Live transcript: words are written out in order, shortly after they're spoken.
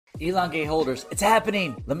Elongate holders, it's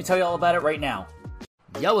happening! Let me tell you all about it right now.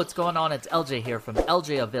 Yo, what's going on? It's LJ here from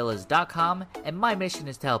LJAvillas.com, and my mission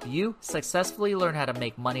is to help you successfully learn how to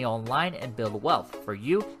make money online and build wealth for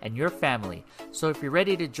you and your family. So if you're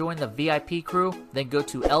ready to join the VIP crew, then go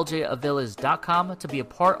to LJAvillas.com to be a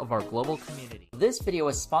part of our global community. This video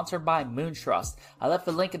is sponsored by Moontrust. I left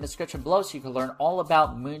the link in the description below so you can learn all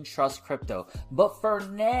about Moontrust crypto. But for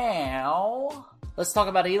now, let's talk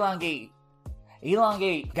about Elongate.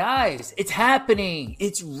 Elongate, guys, it's happening.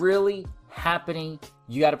 It's really happening.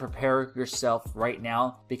 You got to prepare yourself right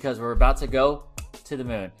now because we're about to go to the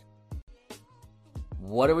moon.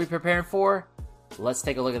 What are we preparing for? Let's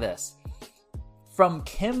take a look at this. From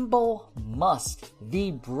Kimball Musk, the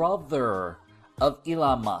brother of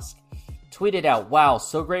Elon Musk, tweeted out, "Wow,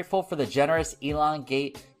 so grateful for the generous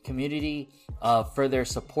Elongate community for their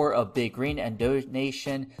support of Big Green and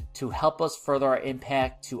donation to help us further our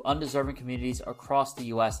impact to undeserving communities across the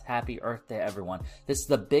U.S. Happy Earth Day, everyone." This is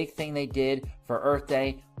the big thing they did for Earth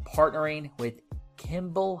Day, partnering with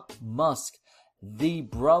Kimball Musk, the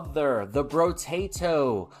brother, the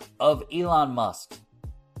brotato of Elon Musk.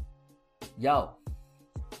 Yo,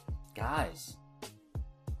 guys,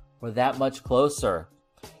 we're that much closer.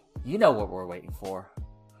 You know what we're waiting for.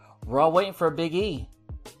 We're all waiting for a Big E.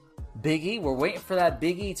 Big E, we're waiting for that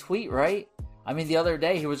Big E tweet, right? I mean, the other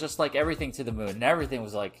day he was just like everything to the moon and everything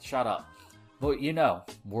was like, shut up. But you know,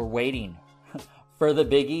 we're waiting for the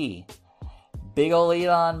Big E. Big ol'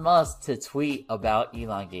 Elon Musk to tweet about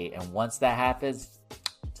Elongate. And once that happens,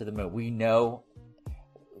 to the moon. We know,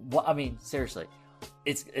 well, I mean, seriously,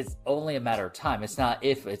 it's only a matter of time. It's not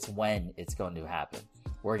if, it's when it's going to happen.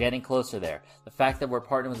 We're getting closer there. The fact that we're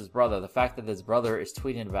partnering with his brother, the fact that his brother is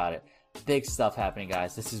tweeting about it, big stuff happening,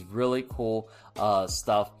 guys. This is really cool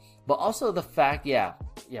stuff. But also the fact, yeah,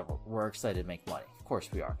 we're excited to make money. Of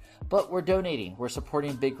course we are. But we're donating. We're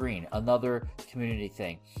supporting Big Green, another community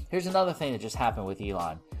thing. Here's another thing that just happened with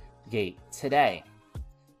Elongate. Today,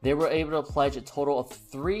 they were able to pledge a total of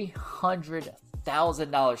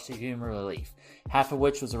 $300,000 to human relief, half of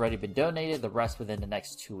which was already been donated, the rest within the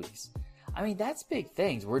next 2 weeks. I mean, that's big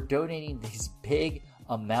things. We're donating these big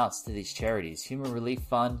amounts to these charities. Human Relief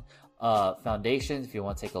Fund foundations, if you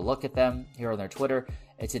want to take a look at them here on their Twitter.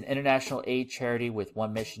 It's an international aid charity with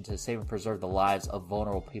one mission to save and preserve the lives of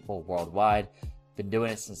vulnerable people worldwide. Been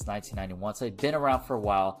doing it since 1991, so they've been around for a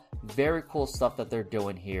while. Very cool stuff that they're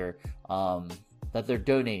doing here, that they're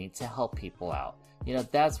donating to help people out. You know,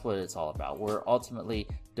 that's what it's all about. We're ultimately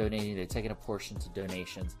donating. They're taking a portion to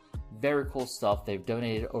donations. Very cool stuff. They've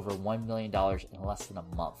donated over $1 million in less than a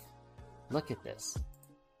month. Look at this.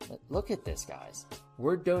 Look at this, guys.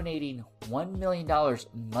 We're donating $1 million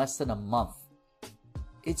in less than a month.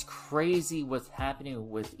 It's crazy what's happening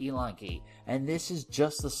with Elongate. And this is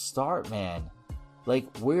just the start, man. Like,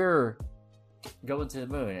 we're going to the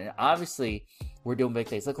moon. And obviously, we're doing big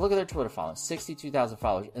things. Like, look at their Twitter following. 62,000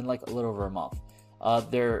 followers in like a little over a month.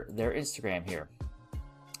 Their Instagram here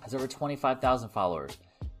has over 25,000 followers.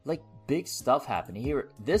 Like, big stuff happening here.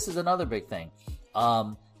 This is another big thing.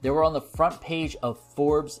 They were on the front page of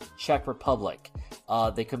Forbes Czech Republic.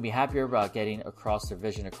 They couldn't be happier about getting across their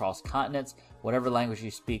vision across continents. Whatever language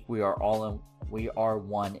you speak, we are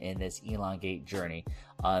one in this Elongate journey.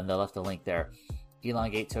 And they left the link there.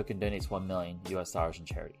 Elongate token donates $1 million in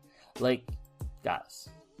charity. Like, guys,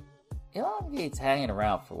 Elongate's hanging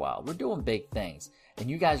around for a while. We're doing big things. And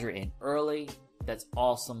you guys are in early. That's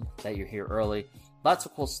awesome that you're here early. Lots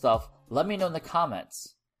of cool stuff. Let me know in the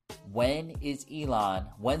comments. When's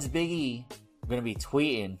Big E going to be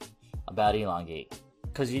tweeting about Elongate?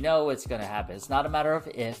 Because you know it's going to happen. It's not a matter of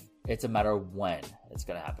if, it's a matter of when it's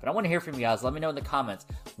going to happen. I want to hear from you guys. Let me know in the comments.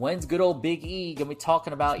 When's good old Big E going to be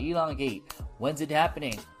talking about Elongate? When's it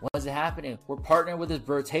happening? When's it happening? We're partnering with his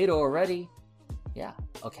brotato already. Yeah,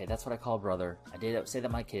 okay, that's what I call a brother. I did say that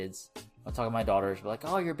to my kids. I'm talking to my daughters. We're like,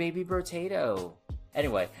 oh, your baby brotato.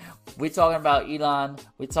 Anyway, we talking about Elon.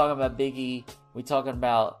 We talking about Big E. We talking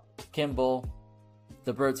about Kimball,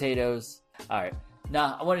 the brotatoes. All right.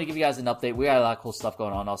 Now, I wanted to give you guys an update. We got a lot of cool stuff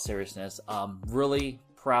going on, in all seriousness. Really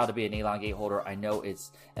proud to be an Elongate holder. I know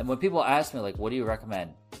it's... And when people ask me, like, what do you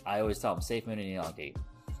recommend? I always tell them SafeMoon and Elongate.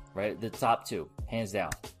 Right? The top two, hands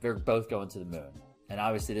down. They're both going to the moon. And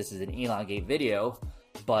obviously, this is an Elongate video.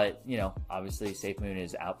 But, you know, obviously, SafeMoon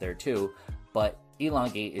is out there too. But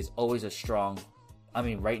Elongate is always a strong... I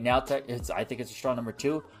mean, right now, I think it's a strong number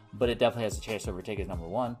 2, but it definitely has a chance to overtake as number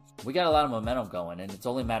 1. We got a lot of momentum going, and it's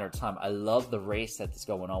only a matter of time. I love the race that's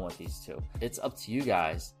going on with these two. It's up to you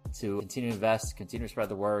guys to continue to invest, continue to spread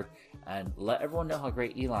the word, and let everyone know how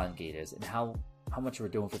great Elongate is and how much we're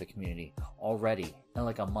doing for the community already in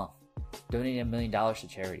like a month. donating $1 million to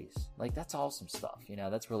charities. Like, that's awesome stuff. You know,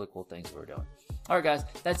 that's really cool things we're doing. Alright guys,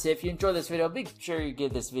 that's it. If you enjoyed this video, make sure you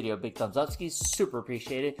give this video a big thumbs up. Skis, super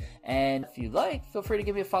appreciate it. And if you like, feel free to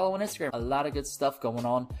give me a follow on Instagram. A lot of good stuff going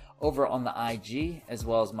on over on the IG, as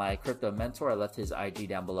well as my crypto mentor. I left his IG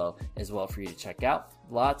down below as well for you to check out.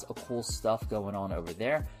 Lots of cool stuff going on over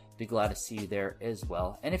there. Be glad to see you there as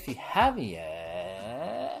well. And if you haven't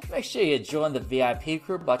yet, make sure you join the VIP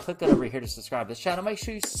crew by clicking over here to subscribe to this channel. Make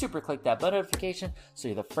sure you super click that bell notification so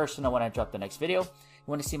you're the first to know when I drop the next video.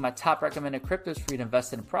 You want to see my top recommended cryptos for you to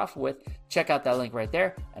invest in and profit with, check out that link right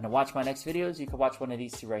there. And to watch my next videos, you can watch one of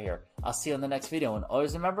these two right here. I'll see you on the next video. And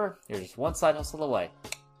always remember, you're just one side hustle away.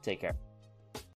 Take care.